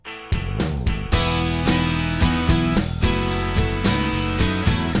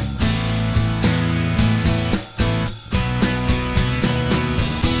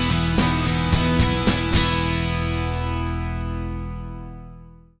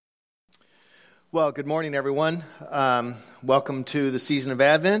Well, good morning, everyone. Welcome to the season of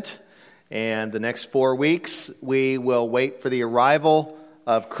Advent. And the next 4 weeks, we will wait for the arrival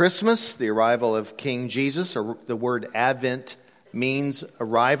of Christmas, the arrival of King Jesus. Or the word Advent means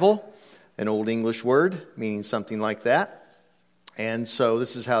arrival, an Old English word meaning something like that. And so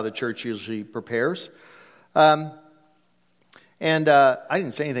this is how the church usually prepares. I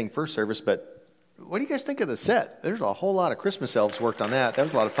didn't say anything first service, but what do you guys think of the set? There's a whole lot of Christmas elves worked on that. That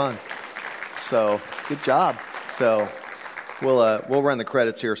was a lot of fun. So, good job. So, we'll run the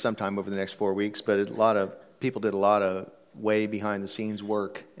credits here sometime over the next 4 weeks, but a lot of people did a lot of way behind the scenes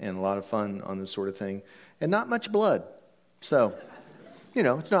work and a lot of fun on this sort of thing. And not much blood. So,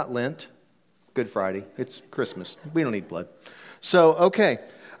 it's not Lent, Good Friday. It's Christmas. We don't need blood. So, okay.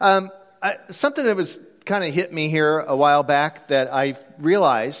 Something that was kind of hit me here a while back that I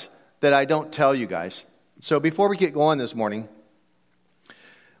realized that I don't tell you guys. So, before we get going this morning,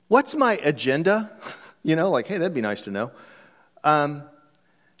 what's my agenda? Hey, that'd be nice to know.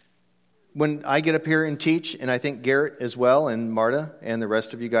 When I get up here and teach, and I think Garrett as well, and Marta, and the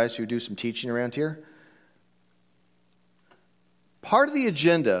rest of you guys who do some teaching around here, part of the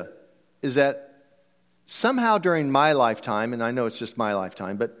agenda is that somehow during my lifetime, and I know it's just my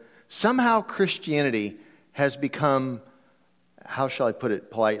lifetime, but somehow Christianity has become, how shall I put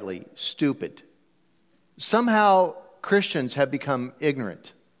it politely, stupid. Somehow Christians have become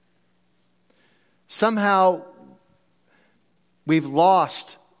ignorant. Somehow, we've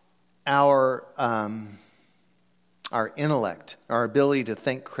lost our intellect, our ability to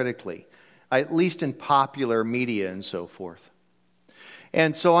think critically, at least in popular media and so forth.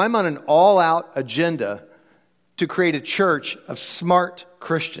 And so I'm on an all-out agenda to create a church of smart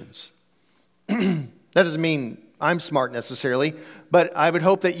Christians. That doesn't mean I'm smart necessarily, but I would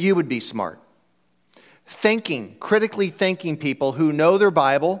hope that you would be smart. Critically thinking people who know their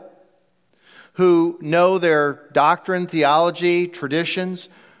Bible, who know their doctrine, theology, traditions,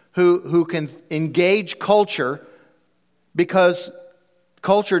 who can engage culture, because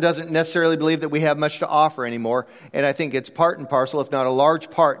culture doesn't necessarily believe that we have much to offer anymore. And I think it's part and parcel, if not a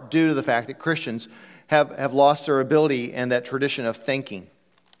large part, due to the fact that Christians have lost their ability and that tradition of thinking.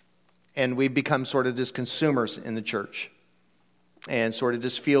 And we've become sort of just consumers in the church and sort of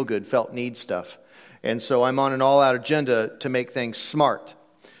just feel-good, felt need stuff. And so I'm on an all-out agenda to make things smart.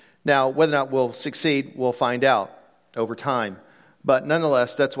 Now, whether or not we'll succeed, we'll find out over time. But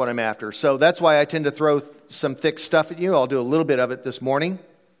nonetheless, that's what I'm after. So that's why I tend to throw some thick stuff at you. I'll do a little bit of it this morning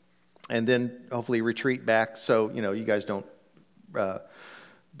and then hopefully retreat back so, you guys don't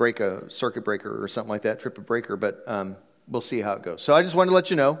break a circuit breaker or something like that, trip a breaker. But we'll see how it goes. So I just wanted to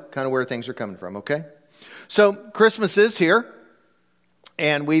let you know kind of where things are coming from, okay? So Christmas is here,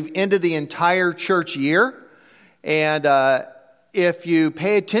 and we've ended the entire church year. And if you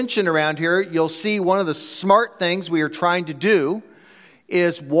pay attention around here, you'll see one of the smart things we are trying to do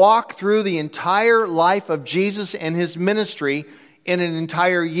is walk through the entire life of Jesus and his ministry in an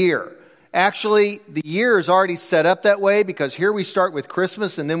entire year. Actually, the year is already set up that way because here we start with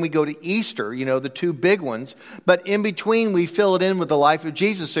Christmas and then we go to Easter, the two big ones. But in between, we fill it in with the life of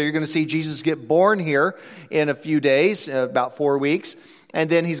Jesus. So you're going to see Jesus get born here in a few days, about 4 weeks. And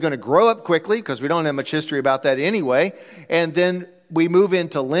then he's going to grow up quickly because we don't have much history about that anyway. And then we move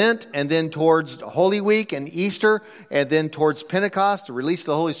into Lent and then towards Holy Week and Easter and then towards Pentecost, the release of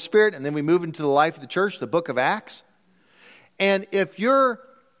the Holy Spirit. And then we move into the life of the church, the book of Acts. And if you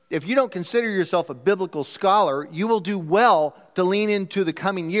don't consider yourself a biblical scholar, you will do well to lean into the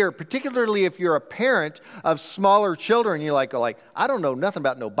coming year, particularly if you're a parent of smaller children. You're like, I don't know nothing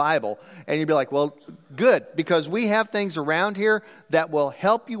about no Bible. And you'd be like, well, good, because we have things around here that will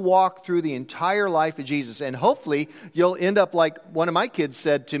help you walk through the entire life of Jesus. And hopefully you'll end up like one of my kids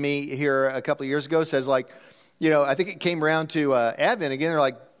said to me here a couple of years ago, says I think it came around to Advent again. They're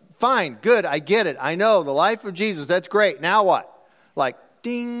like, fine, good, I get it. I know the life of Jesus, that's great. Now what?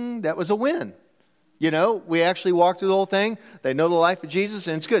 Ding, that was a win. We actually walked through the whole thing. They know the life of Jesus,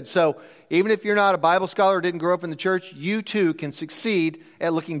 and it's good. So even if you're not a Bible scholar or didn't grow up in the church, you too can succeed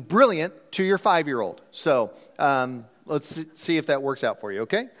at looking brilliant to your 5-year-old. So let's see if that works out for you,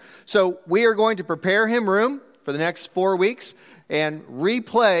 okay? So we are going to prepare him room for the next 4 weeks and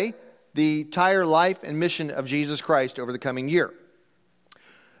replay the entire life and mission of Jesus Christ over the coming year.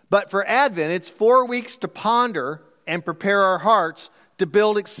 But for Advent, it's 4 weeks to ponder and prepare our hearts to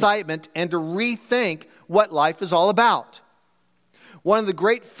build excitement and to rethink what life is all about. One of the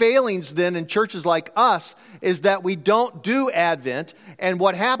great failings then in churches like us is that we don't do Advent, and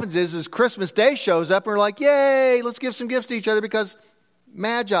what happens is Christmas Day shows up and we're like, yay, let's give some gifts to each other because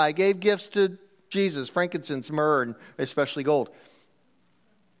Magi gave gifts to Jesus, frankincense, myrrh, and especially gold.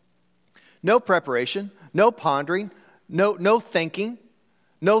 No preparation, no pondering, no thinking,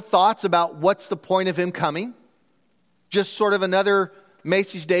 no thoughts about what's the point of him coming. Just sort of another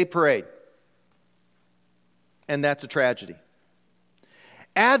Macy's Day Parade. And that's a tragedy.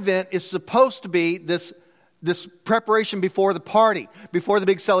 Advent is supposed to be this preparation before the party, before the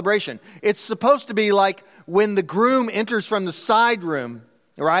big celebration. It's supposed to be like when the groom enters from the side room,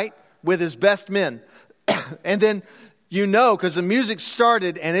 right, with his best men. And then you know, because the music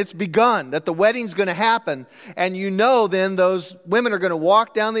started and it's begun, that the wedding's going to happen. And you know then those women are going to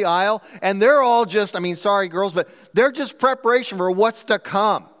walk down the aisle and they're all just, sorry girls, but they're just preparation for what's to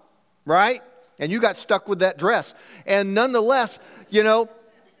come, right? And you got stuck with that dress. And nonetheless,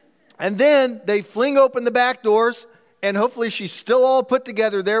 and then they fling open the back doors, and hopefully she's still all put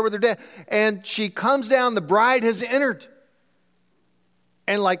together there with her dad. And she comes down, the bride has entered.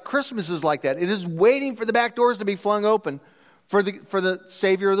 And like Christmas is like that. It is waiting for the back doors to be flung open for the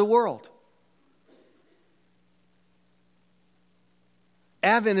Savior of the world.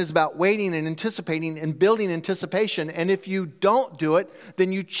 Advent is about waiting and anticipating and building anticipation. And if you don't do it,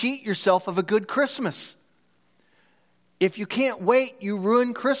 then you cheat yourself of a good Christmas. If you can't wait, you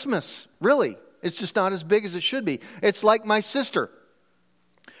ruin Christmas. Really. It's just not as big as it should be. It's like my sister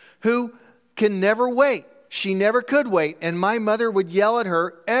who can never wait. She never could wait. And my mother would yell at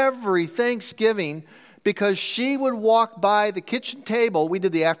her every Thanksgiving because she would walk by the kitchen table. We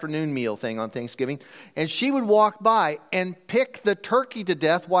did the afternoon meal thing on Thanksgiving. And she would walk by and pick the turkey to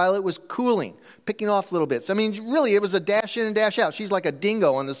death while it was cooling, picking off little bits. Really, it was a dash in and dash out. She's like a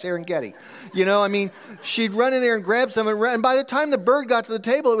dingo on the Serengeti. She'd run in there and grab some. And by the time the bird got to the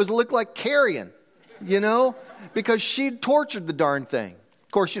table, it looked like carrion, because she'd tortured the darn thing.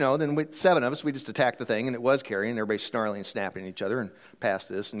 Of course, then with 7 of us, we just attacked the thing, and it was carrion. Everybody's snarling and snapping at each other and pass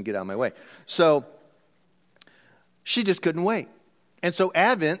this and get out of my way. So she just couldn't wait. And so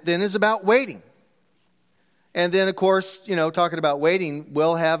Advent then is about waiting. And then, of course, talking about waiting,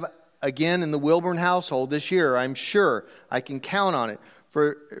 we'll have, again, in the Wilburn household this year, I'm sure, I can count on it.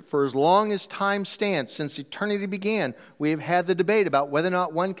 For as long as time stands, since eternity began, we have had the debate about whether or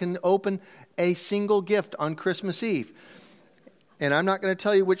not one can open a single gift on Christmas Eve. And I'm not going to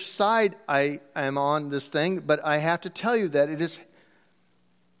tell you which side I am on this thing, but I have to tell you that it is,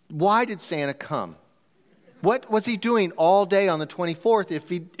 why did Santa come? What was he doing all day on the 24th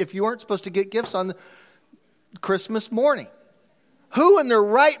if you weren't supposed to get gifts on the Christmas morning? Who in their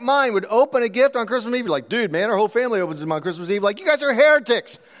right mind would open a gift on Christmas Eve? Like, dude, man, our whole family opens them on Christmas Eve. Like, you guys are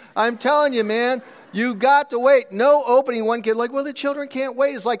heretics. I'm telling you, man, you got to wait. No opening one kid. Like, well, the children can't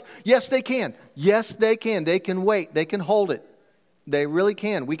wait. It's like, yes, they can. Yes, they can. They can wait. They can hold it. They really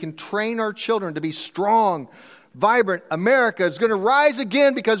can. We can train our children to be strong, vibrant. America is going to rise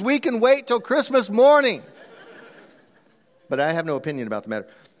again because we can wait till Christmas morning. But I have no opinion about the matter.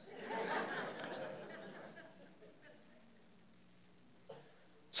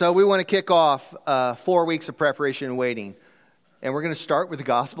 So we want to kick off 4 weeks of preparation and waiting. And we're going to start with the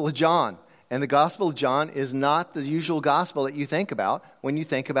Gospel of John. And the Gospel of John is not the usual gospel that you think about when you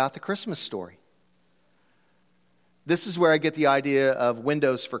think about the Christmas story. This is where I get the idea of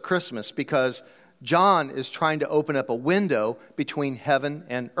windows for Christmas, because John is trying to open up a window between heaven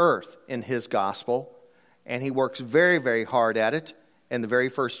and earth in his gospel. And he works very, very hard at it in the very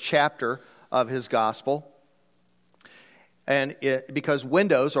first chapter of his gospel. And because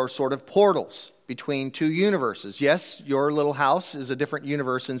windows are sort of portals between two universes. Yes, your little house is a different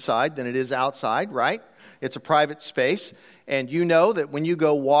universe inside than it is outside, right? It's a private space. And you know that when you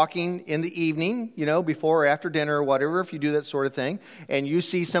go walking in the evening, before or after dinner or whatever, if you do that sort of thing, and you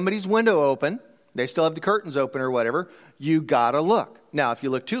see somebody's window open, they still have the curtains open or whatever, you gotta look. Now, if you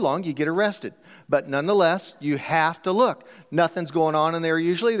look too long, you get arrested. But nonetheless, you have to look. Nothing's going on in there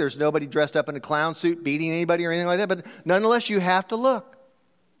usually. There's nobody dressed up in a clown suit beating anybody or anything like that. But nonetheless, you have to look.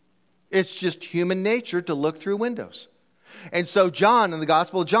 It's just human nature to look through windows. And so John, in the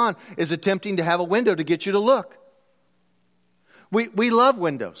Gospel of John, is attempting to have a window to get you to look. We love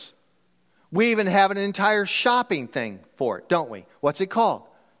windows. We even have an entire shopping thing for it, don't we? What's it called?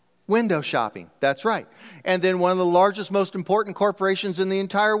 Window shopping. That's right. And then one of the largest, most important corporations in the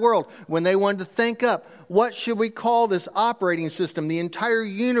entire world, when they wanted to think up, what should we call this operating system, the entire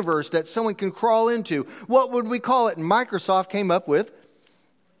universe that someone can crawl into? What would we call it? And Microsoft came up with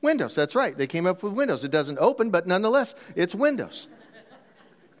Windows. That's right. They came up with Windows. It doesn't open, but nonetheless, it's Windows.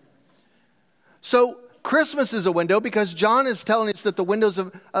 So Christmas is a window because John is telling us that the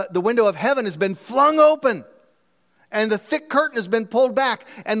window of heaven has been flung open. And the thick curtain has been pulled back,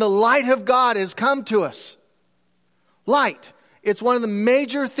 and the light of God has come to us. Light. It's one of the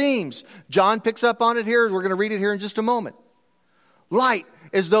major themes. John picks up on it here. We're going to read it here in just a moment. Light,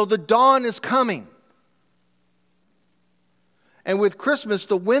 as though the dawn is coming. And with Christmas,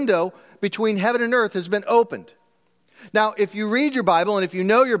 the window between heaven and earth has been opened. Now, if you read your Bible, and if you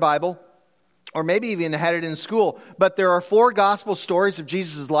know your Bible, or maybe even had it in school, but there are 4 gospel stories of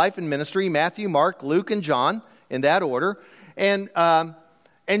Jesus' life and ministry: Matthew, Mark, Luke, and John, in that order. And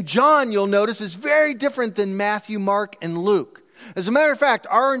John, you'll notice, is very different than Matthew, Mark, and Luke. As a matter of fact,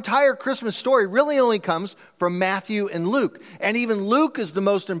 our entire Christmas story really only comes from Matthew and Luke. And even Luke is the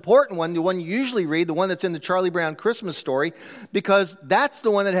most important one, the one you usually read, the one that's in the Charlie Brown Christmas story, because that's the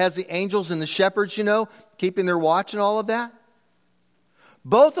one that has the angels and the shepherds, keeping their watch and all of that.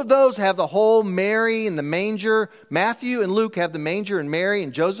 Both of those have the whole Mary and the manger. Matthew and Luke have the manger and Mary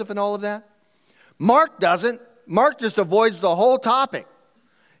and Joseph and all of that. Mark doesn't. Mark just avoids the whole topic.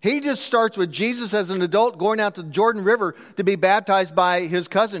 He just starts with Jesus as an adult going out to the Jordan River to be baptized by his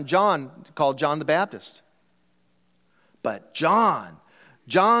cousin John, called John the Baptist. But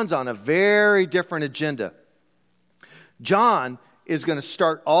John's on a very different agenda. John is going to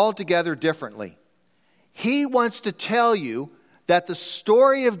start altogether differently. He wants to tell you that the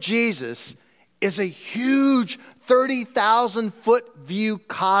story of Jesus is a huge 30,000-foot view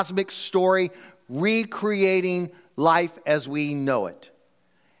cosmic story recreating life as we know it.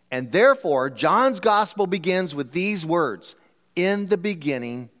 And therefore, John's gospel begins with these words: in the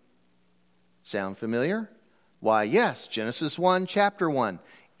beginning. Sound familiar? Why, yes, Genesis 1, chapter 1.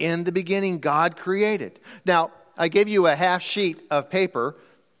 In the beginning, God created. Now, I gave you a half sheet of paper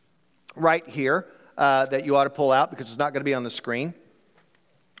right here that you ought to pull out because it's not going to be on the screen,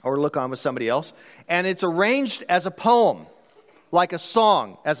 or look on with somebody else. And it's arranged as a poem, like a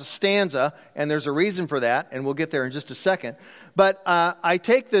song, as a stanza, and there's a reason for that, and we'll get there in just a second. But I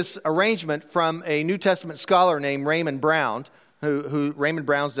take this arrangement from a New Testament scholar named Raymond Brown, who Raymond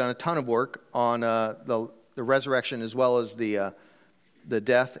Brown's done a ton of work on the resurrection as well as the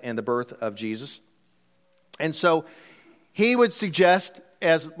death and the birth of Jesus. And so he would suggest,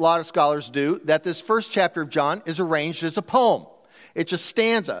 as a lot of scholars do, that this first chapter of John is arranged as a poem. It's a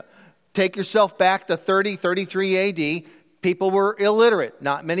stanza. Take yourself back to 33 A.D., people were illiterate.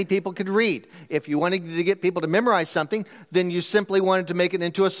 Not many people could read. If you wanted to get people to memorize something, then you simply wanted to make it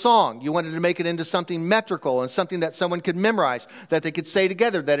into a song. You wanted to make it into something metrical and something that someone could memorize, that they could say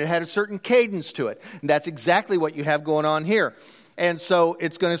together, that it had a certain cadence to it. And that's exactly what you have going on here. And so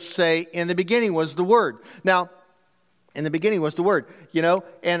it's going to say, in the beginning was the Word. Now, in the beginning was the Word,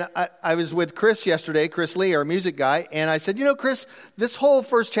 and I was with Chris yesterday, Chris Lee, our music guy, and I said, Chris, this whole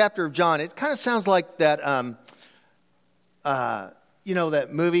first chapter of John, it kind of sounds like that, that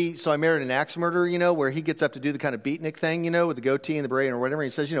movie, So I Married an Axe Murderer, where he gets up to do the kind of beatnik thing, with the goatee and the beret or whatever. And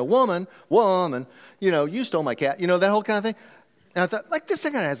he says, woman, you stole my cat, that whole kind of thing. And I thought, this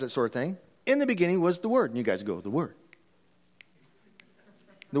thing kind of has that sort of thing. In the beginning was the Word. And you guys go, the Word.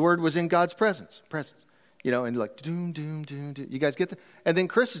 The Word was in God's presence. And like, doom, doom, doom, doom. You guys get that? And then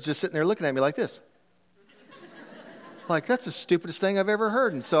Chris is just sitting there looking at me like this. That's the stupidest thing I've ever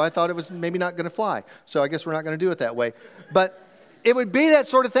heard. And so I thought it was maybe not going to fly. So I guess we're not going to do it that way. But it would be that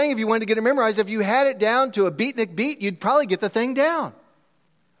sort of thing if you wanted to get it memorized. If you had it down to a beatnik beat, you'd probably get the thing down.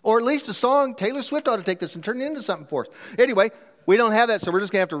 Or at least a song. Taylor Swift ought to take this and turn it into something for us. Anyway, we don't have that, so we're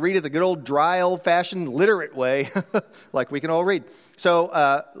just going to have to read it the good old dry, old-fashioned, literate way, like we can all read.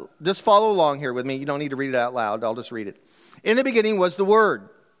 So just follow along here with me. You don't need to read it out loud. I'll just read it. In the beginning was the Word.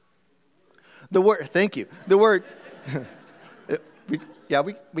 The Word. Thank you. The Word.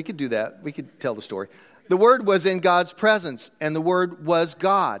 We could do that. We could tell the story. The Word was in God's presence, and the Word was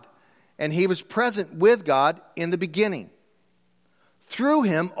God. And He was present with God in the beginning. Through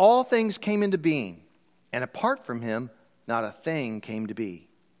Him, all things came into being, and apart from Him, not a thing came to be.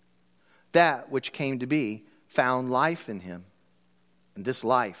 That which came to be found life in Him. And this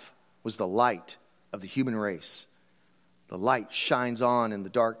life was the light of the human race. The light shines on in the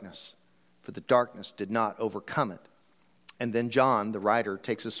darkness, for the darkness did not overcome it. And then John, the writer,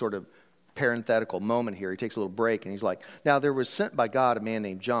 takes a sort of parenthetical moment here. He takes a little break and he's like, now there was sent by God a man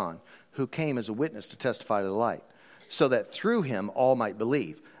named John, who came as a witness to testify to the light, so that through him all might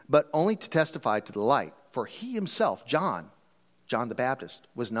believe, but only to testify to the light. For he himself, John the Baptist,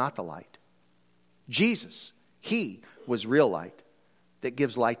 was not the light. Jesus, he was real light that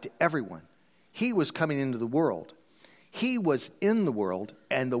gives light to everyone. He was coming into the world. He was in the world,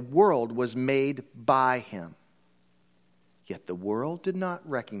 and the world was made by him. Yet the world did not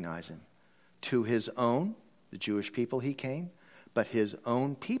recognize him. To his own, the Jewish people, he came, but his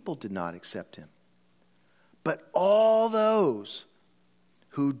own people did not accept him. But all those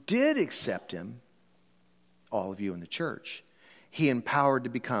who did accept him, all of you in the church, he empowered to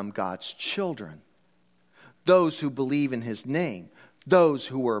become God's children. those who believe in his name, those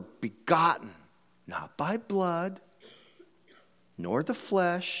who were begotten, not by blood, nor the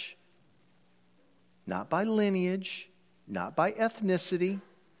flesh, not by lineage, not by ethnicity,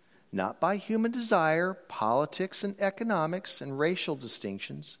 not by human desire, politics and economics and racial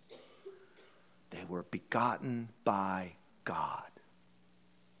distinctions. They were begotten by God.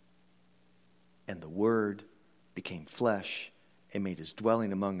 And the Word became flesh and made his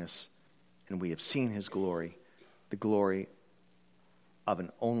dwelling among us, and we have seen his glory, the glory of an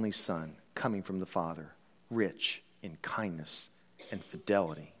only Son coming from the Father, rich in kindness and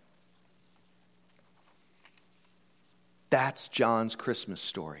fidelity. That's John's Christmas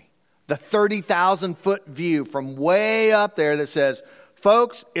story. The 30,000-foot view from way up there that says,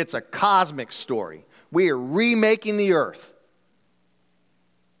 folks, it's a cosmic story. We are remaking the earth.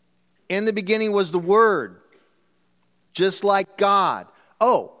 In the beginning was the Word, just like God.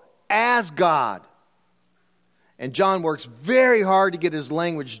 Oh, as God. And John works very hard to get his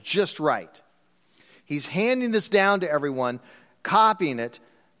language just right. He's handing this down to everyone, copying it,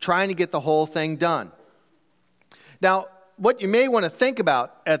 trying to get the whole thing done. Now, what you may want to think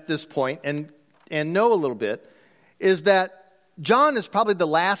about at this point and know a little bit is that John is probably the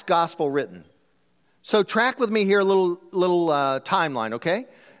last gospel written. So track with me here a little timeline, okay?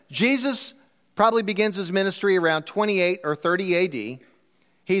 Jesus probably begins his ministry around 28 or 30 A.D.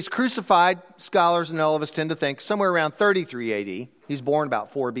 He's crucified, scholars and all of us tend to think, somewhere around 33 A.D. He's born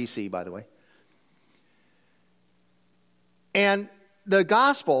about 4 B.C., by the way. And the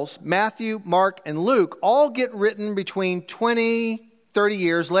Gospels, Matthew, Mark, and Luke, all get written between 20, 30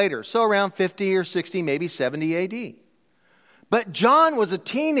 years later. So around 50 or 60, maybe 70 A.D. But John was a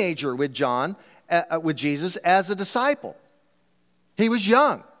teenager with Jesus as a disciple. He was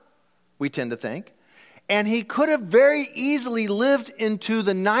young, we tend to think. And he could have very easily lived into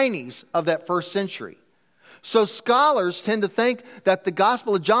the 90s of that first century. So scholars tend to think that the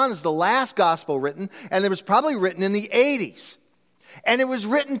Gospel of John is the last gospel written, and it was probably written in the 80s. And it was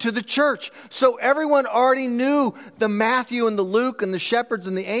written to the church. So everyone already knew the Matthew and the Luke and the shepherds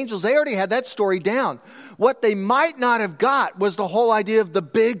and the angels. They already had that story down. What they might not have got was the whole idea of the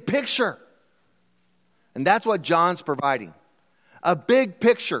big picture. And that's what John's providing. A big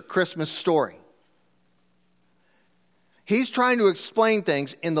picture Christmas story. He's trying to explain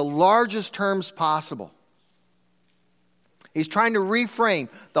things in the largest terms possible. He's trying to reframe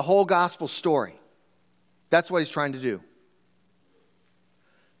the whole gospel story. That's what he's trying to do.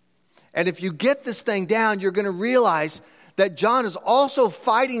 And if you get this thing down, you're going to realize that John is also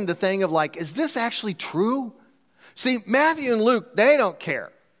fighting the thing of like, is this actually true? See, Matthew and Luke, they don't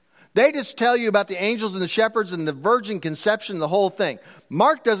care. They just tell you about the angels and the shepherds and the virgin conception, the whole thing.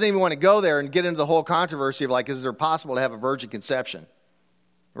 Mark doesn't even want to go there and get into the whole controversy of like, is there possible to have a virgin conception?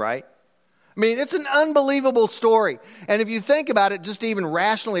 Right? I mean, it's an unbelievable story. And if you think about it, just even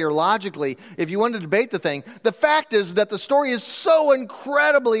rationally or logically, if you want to debate the thing, the fact is that the story is so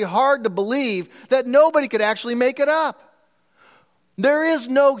incredibly hard to believe that nobody could actually make it up. There is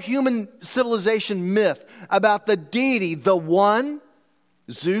no human civilization myth about the deity, the one,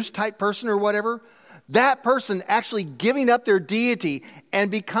 Zeus type person or whatever, that person actually giving up their deity and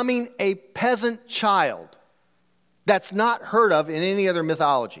becoming a peasant child. That's not heard of in any other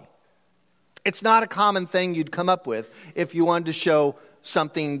mythology. It's not a common thing you'd come up with if you wanted to show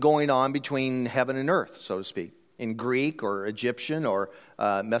something going on between heaven and earth, so to speak, in Greek or Egyptian or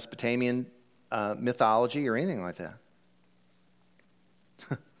Mesopotamian mythology or anything like that.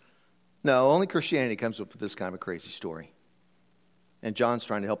 No, only Christianity comes up with this kind of a crazy story. And John's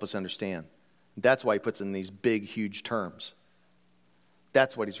trying to help us understand. That's why he puts in these big, huge terms.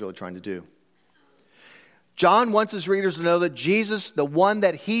 That's what he's really trying to do. John wants his readers to know that Jesus, the one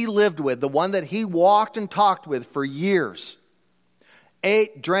that he lived with, the one that he walked and talked with for years,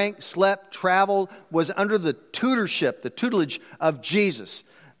 ate, drank, slept, traveled, was under the tutorship, the tutelage of Jesus.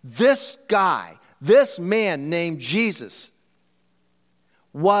 This guy, this man named Jesus,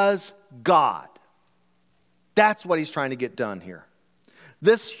 was God. That's what he's trying to get done here.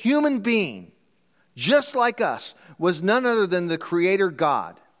 This human being, just like us, was none other than the Creator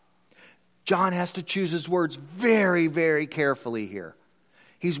God. John has to choose his words very, very carefully here.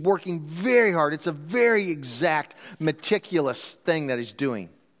 He's working very hard. It's a very exact, meticulous thing that he's doing.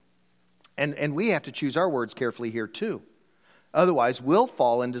 And we have to choose our words carefully here too. Otherwise, we'll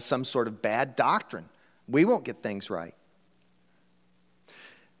fall into some sort of bad doctrine. We won't get things right.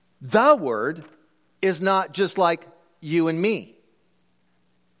 The Word is not just like you and me.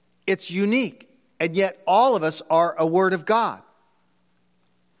 It's unique. And yet all of us are a Word of God.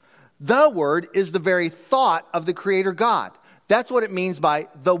 The Word is the very thought of the Creator God. That's what it means by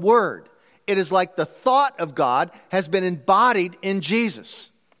the Word. It is like the thought of God has been embodied in Jesus.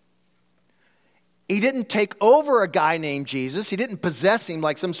 He didn't take over a guy named Jesus. He didn't possess him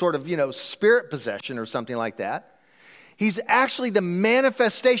like some sort of, spirit possession or something like that. He's actually the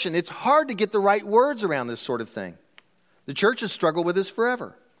manifestation. It's hard to get the right words around this sort of thing. The church has struggled with this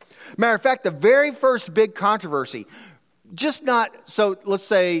forever. Matter of fact, the very first big controversy, so let's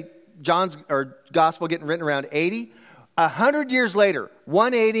say John's or gospel getting written around 80, 100 years later,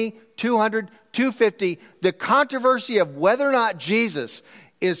 180, 200, 250, the controversy of whether or not Jesus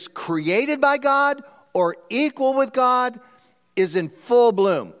is created by God or equal with God is in full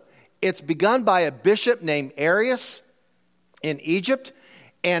bloom. It's begun by a bishop named Arius in Egypt,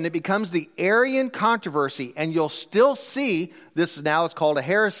 and it becomes the Arian controversy, and you'll still see, it's called a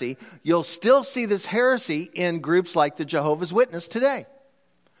heresy, you'll still see this heresy in groups like the Jehovah's Witness today,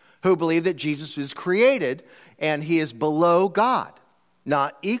 who believe that Jesus is created and he is below God,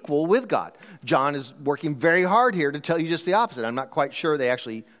 not equal with God. John is working very hard here to tell you just the opposite. I'm not quite sure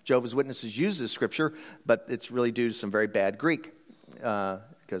Jehovah's Witnesses use this scripture, but it's really due to some very bad Greek,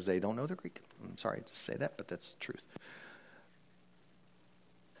 because they don't know the Greek. I'm sorry to say that, but that's the truth.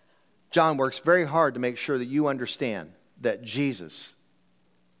 John works very hard to make sure that you understand that Jesus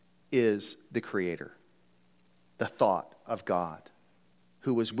is the creator, the thought of God,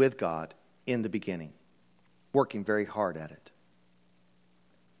 who was with God in the beginning, working very hard at it.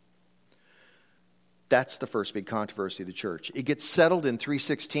 That's the first big controversy of the church. It gets settled in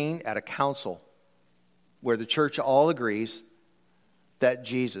 316 at a council where the church all agrees that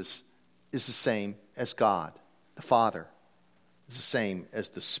Jesus is the same as God, the Father. It's the same as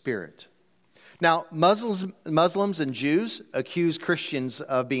the Spirit. Now, Muslims and Jews accuse Christians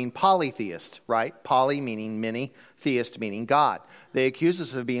of being polytheist, right? Poly meaning many, theist meaning God. They accuse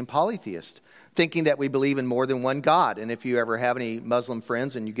us of being polytheist, thinking that we believe in more than one God. And if you ever have any Muslim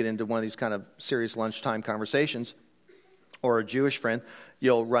friends and you get into one of these kind of serious lunchtime conversations, or a Jewish friend,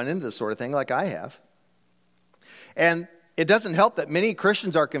 you'll run into this sort of thing like I have. And it doesn't help that many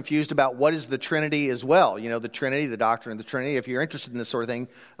Christians are confused about what is the Trinity as well. The Trinity, the doctrine of the Trinity. If you're interested in this sort of thing,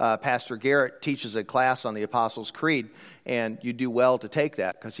 Pastor Garrett teaches a class on the Apostles' Creed, and you do well to take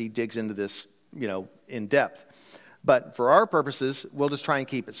that because he digs into this, in depth. But for our purposes, we'll just try and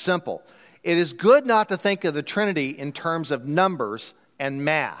keep it simple. It is good not to think of the Trinity in terms of numbers and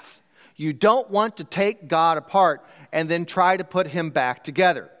math. You don't want to take God apart and then try to put him back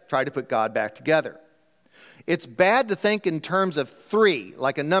together. Try to put God back together. It's bad to think in terms of three,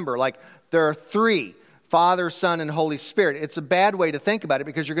 like a number, like there are three, Father, Son, and Holy Spirit. It's a bad way to think about it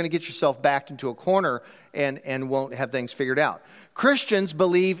because you're going to get yourself backed into a corner and won't have things figured out. Christians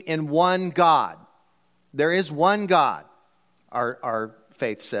believe in one God. There is one God, our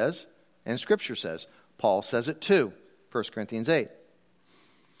faith says, and Scripture says. Paul says it too, 1 Corinthians 8.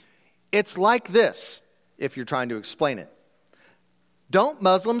 It's like this, if you're trying to explain it. Don't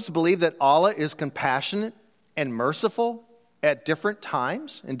Muslims believe that Allah is compassionate and merciful at different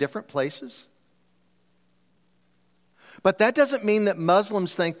times, in different places? But that doesn't mean that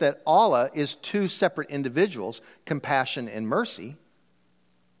Muslims think that Allah is two separate individuals, compassion and mercy.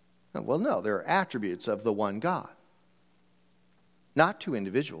 Well, no, they're attributes of the one God, not two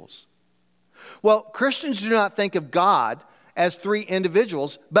individuals. Well, Christians do not think of God as three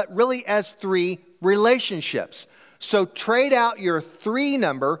individuals, but really as three relationships. So trade out your three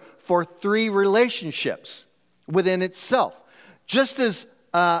number for three relationships within itself. Just as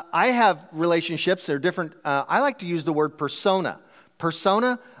I have relationships that are different, I like to use the word persona.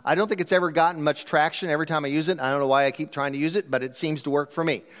 Persona, I don't think it's ever gotten much traction every time I use it. I don't know why I keep trying to use it, but it seems to work for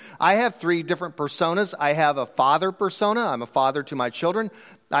me. I have three different personas. I have a father persona. I'm a father to my children.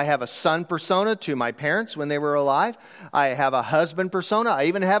 I have a son persona to my parents when they were alive. I have a husband persona. I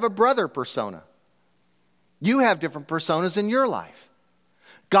even have a brother persona. You have different personas in your life.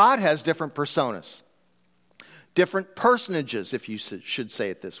 God has different personas. Different personages, if you should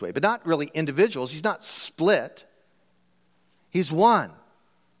say it this way, but not really individuals. He's not split. He's one.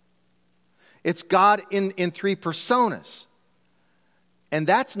 It's God in three personas. And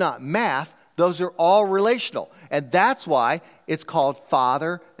that's not math. Those are all relational. And that's why it's called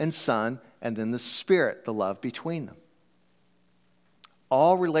Father and Son and then the Spirit, the love between them.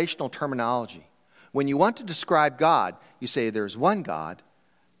 All relational terminology. When you want to describe God, you say there's one God,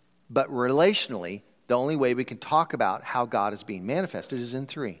 but relationally, the only way we can talk about how God is being manifested is in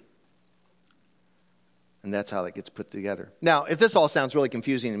three. And that's how that gets put together. Now, if this all sounds really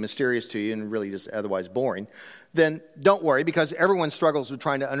confusing and mysterious to you and really just otherwise boring, then don't worry, because everyone struggles with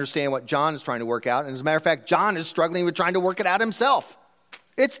trying to understand what John is trying to work out. And as a matter of fact, John is struggling with trying to work it out himself.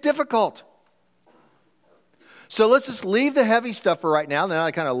 It's difficult. So let's just leave the heavy stuff for right now. Then I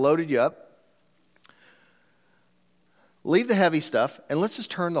kind of loaded you up. Leave the heavy stuff, and let's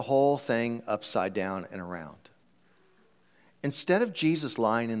just turn the whole thing upside down and around. Instead of Jesus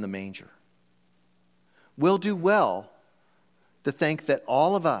lying in the manger, we'll do well to think that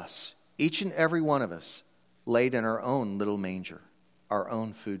all of us, each and every one of us, laid in our own little manger, our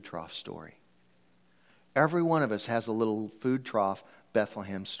own food trough story. Every one of us has a little food trough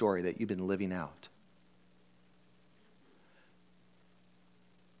Bethlehem story that you've been living out.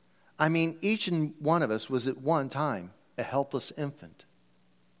 I mean, each and one of us was at one time a helpless infant.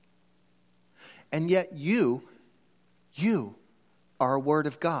 And yet you are a Word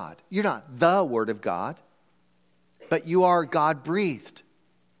of God. You're not the Word of God, but you are God-breathed.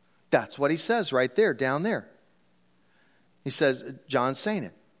 That's what he says right there, down there. He says, John's saying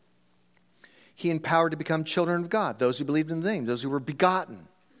it. He empowered to become children of God, those who believed in the name, those who were begotten, ...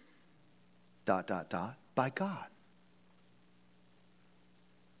 by God.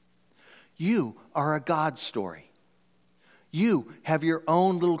 You are a God story. You have your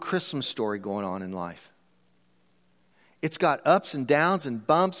own little Christmas story going on in life. It's got ups and downs and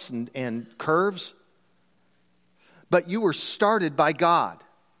bumps and curves. But you were started by God.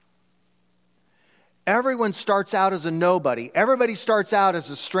 Everyone starts out as a nobody. Everybody starts out as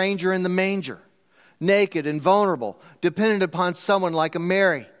a stranger in the manger, naked and vulnerable, dependent upon someone like a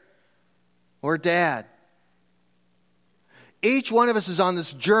Mary or Dad. Each one of us is on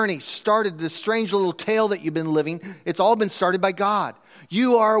this journey, started this strange little tale that you've been living. It's all been started by God.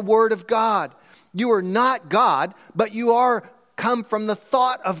 You are a Word of God. You are not God, but you are come from the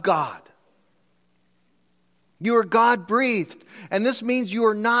thought of God. You are God-breathed, and this means you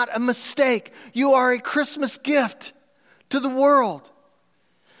are not a mistake. You are a Christmas gift to the world.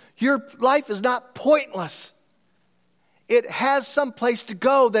 Your life is not pointless. It has some place to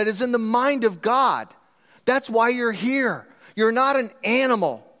go that is in the mind of God. That's why you're here. You're not an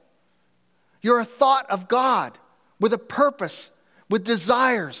animal. You're a thought of God with a purpose, with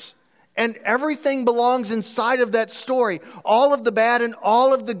desires. And everything belongs inside of that story. All of the bad and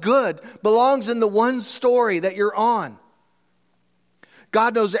all of the good belongs in the one story that you're on.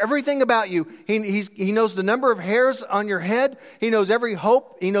 God knows everything about you. He knows the number of hairs on your head. He knows every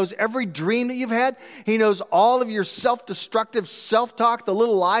hope. He knows every dream that you've had. He knows all of your self-destructive self-talk, the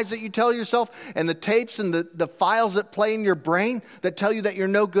little lies that you tell yourself, and the tapes and the files that play in your brain that tell you that you're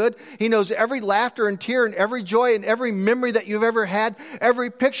no good. He knows every laughter and tear and every joy and every memory that you've ever had, every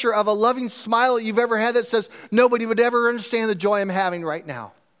picture of a loving smile that you've ever had that says, nobody would ever understand the joy I'm having right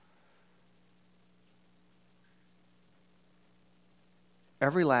now.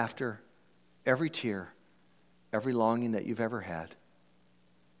 Every laughter, every tear, every longing that you've ever had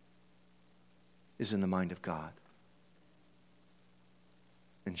is in the mind of God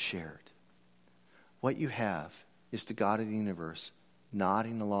and shared. What you have is the God of the universe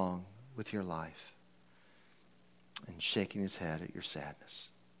nodding along with your life and shaking his head at your sadness.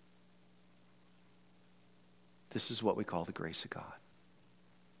 This is what we call the grace of God.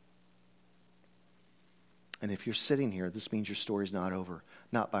 And if you're sitting here, this means your story's not over,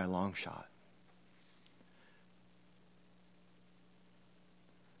 not by a long shot.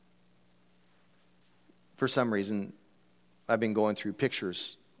 For some reason, I've been going through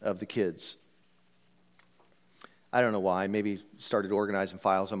pictures of the kids. I don't know why. Maybe started organizing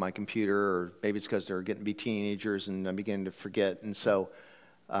files on my computer, or maybe it's because they're getting to be teenagers and I'm beginning to forget. And so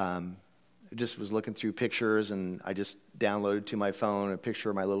I just was looking through pictures, and I just downloaded to my phone a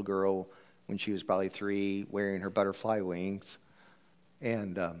picture of my little girl when she was probably 3, wearing her butterfly wings.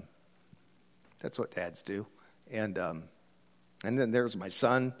 And that's what dads do. And then there's my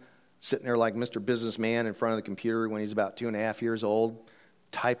son sitting there like Mr. Businessman in front of the computer when he's about 2.5 years old,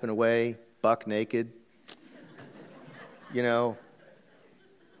 typing away, buck naked, you know.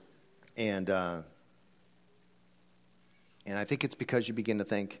 And I think it's because you begin to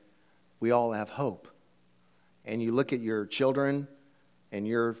think, we all have hope. And you look at your children, and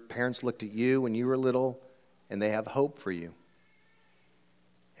your parents looked at you when you were little, and they have hope for you.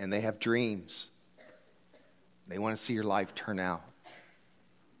 And they have dreams. They want to see your life turn out.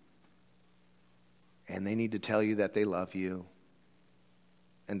 And they need to tell you that they love you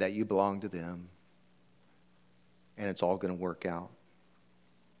and that you belong to them. And it's all going to work out.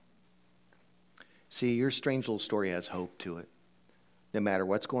 See, your strange little story has hope to it. No matter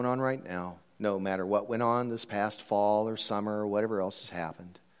what's going on right now, no matter what went on this past fall or summer or whatever else has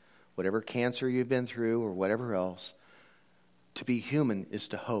happened, whatever cancer you've been through or whatever else, to be human is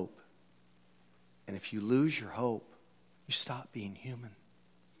to hope. And if you lose your hope, you stop being human.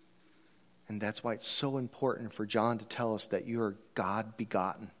 And that's why it's so important for John to tell us that you are God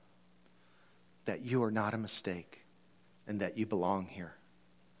begotten, that you are not a mistake, and that you belong here.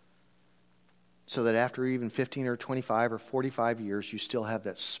 So that after even 15 or 25 or 45 years, you still have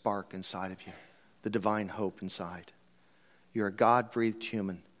that spark inside of you, the divine hope inside. You're a God-breathed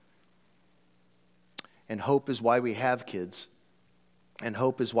human. And hope is why we have kids. And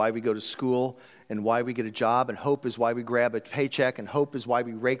hope is why we go to school and why we get a job. And hope is why we grab a paycheck. And hope is why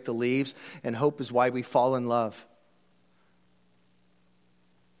we rake the leaves. And hope is why we fall in love.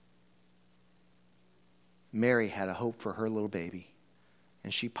 Mary had a hope for her little baby.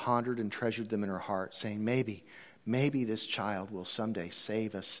 And she pondered and treasured them in her heart, saying, maybe this child will someday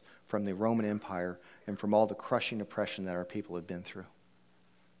save us from the Roman Empire and from all the crushing oppression that our people have been through.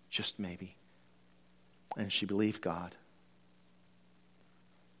 Just maybe. And she believed God.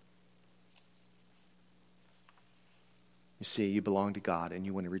 You see, you belong to God and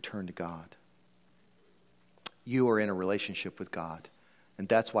you want to return to God. You are in a relationship with God. And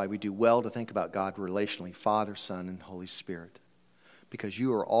that's why we do well to think about God relationally, Father, Son, and Holy Spirit. Because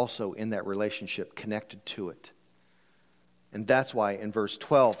you are also in that relationship connected to it. And that's why in verse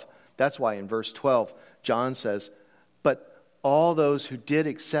 12, John says, but all those who did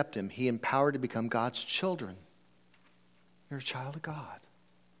accept him, he empowered to become God's children. You're a child of God.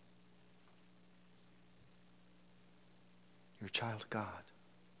 You're a child of God.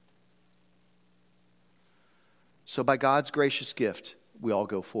 So by God's gracious gift, we all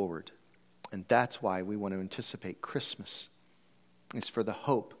go forward. And that's why we want to anticipate Christmas. It's for the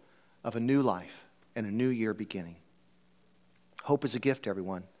hope of a new life and a new year beginning. Hope is a gift,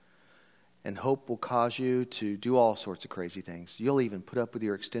 everyone. And hope will cause you to do all sorts of crazy things. You'll even put up with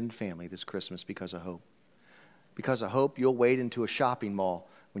your extended family this Christmas because of hope. Because of hope, you'll wade into a shopping mall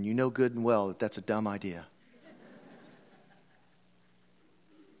when you know good and well that that's a dumb idea.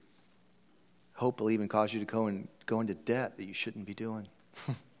 Hope will even cause you to go into debt that you shouldn't be doing.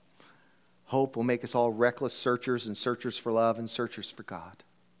 Hope will make us all reckless searchers and searchers for love and searchers for God.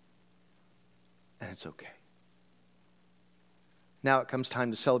 And it's okay. Now it comes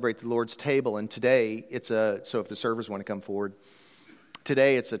time to celebrate the Lord's table. And today, so if the servers want to come forward,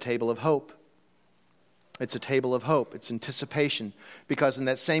 today it's a table of hope. It's a table of hope. It's anticipation. Because in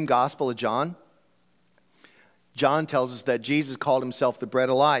that same Gospel of John, John tells us that Jesus called himself the bread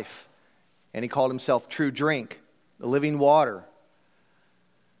of life. And he called himself true drink, the living water.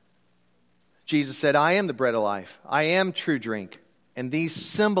 Jesus said, I am the bread of life. I am true drink. And these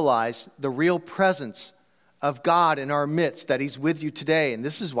symbolize the real presence of God in our midst, that he's with you today. And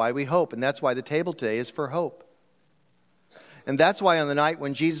this is why we hope. And that's why the table today is for hope. And that's why on the night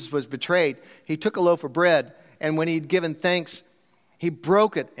when Jesus was betrayed, he took a loaf of bread. And when he'd given thanks, he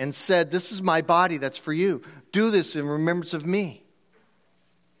broke it and said, this is my body that's for you. Do this in remembrance of me.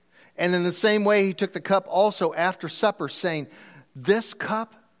 And in the same way, he took the cup also after supper, saying, this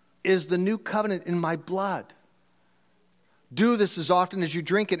cup is the new covenant in my blood. Do this as often as you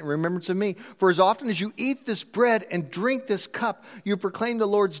drink it in remembrance of me. For as often as you eat this bread and drink this cup, you proclaim the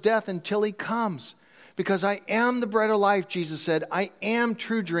Lord's death until he comes. Because I am the bread of life, Jesus said. I am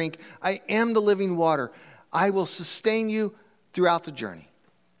true drink. I am the living water. I will sustain you throughout the journey.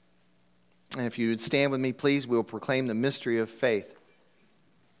 And if you would stand with me, please, we will proclaim the mystery of faith.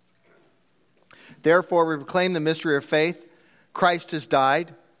 Therefore, we proclaim the mystery of faith. Christ has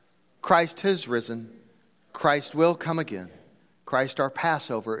died. Christ has risen. Christ will come again. Christ, our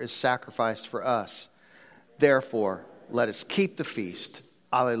Passover, is sacrificed for us. Therefore, let us keep the feast.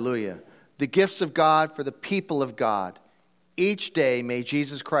 Alleluia. The gifts of God for the people of God. Each day may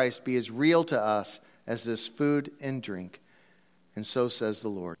Jesus Christ be as real to us as this food and drink. And so says the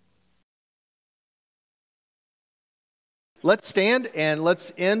Lord. Let's stand and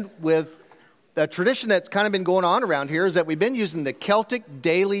let's end with a tradition that's kind of been going on around here, is that we've been using the Celtic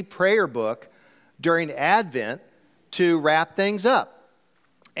Daily Prayer Book during Advent to wrap things up.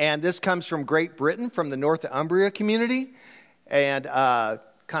 And this comes from Great Britain, from the Northumbria community, and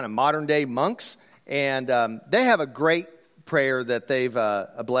kind of modern day monks. And they have a great prayer that they've,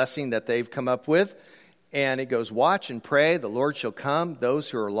 a blessing that they've come up with. And it goes, watch and pray, the Lord shall come. Those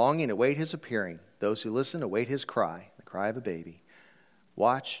who are longing await his appearing. Those who listen await his cry, the cry of a baby.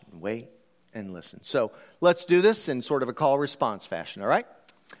 Watch and wait and listen. So let's do this in sort of a call response fashion, all right?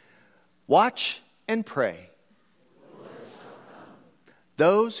 Watch and pray.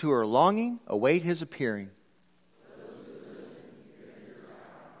 Those who are longing await his appearing.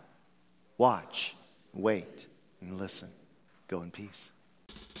 Watch, wait, and listen. Go in peace.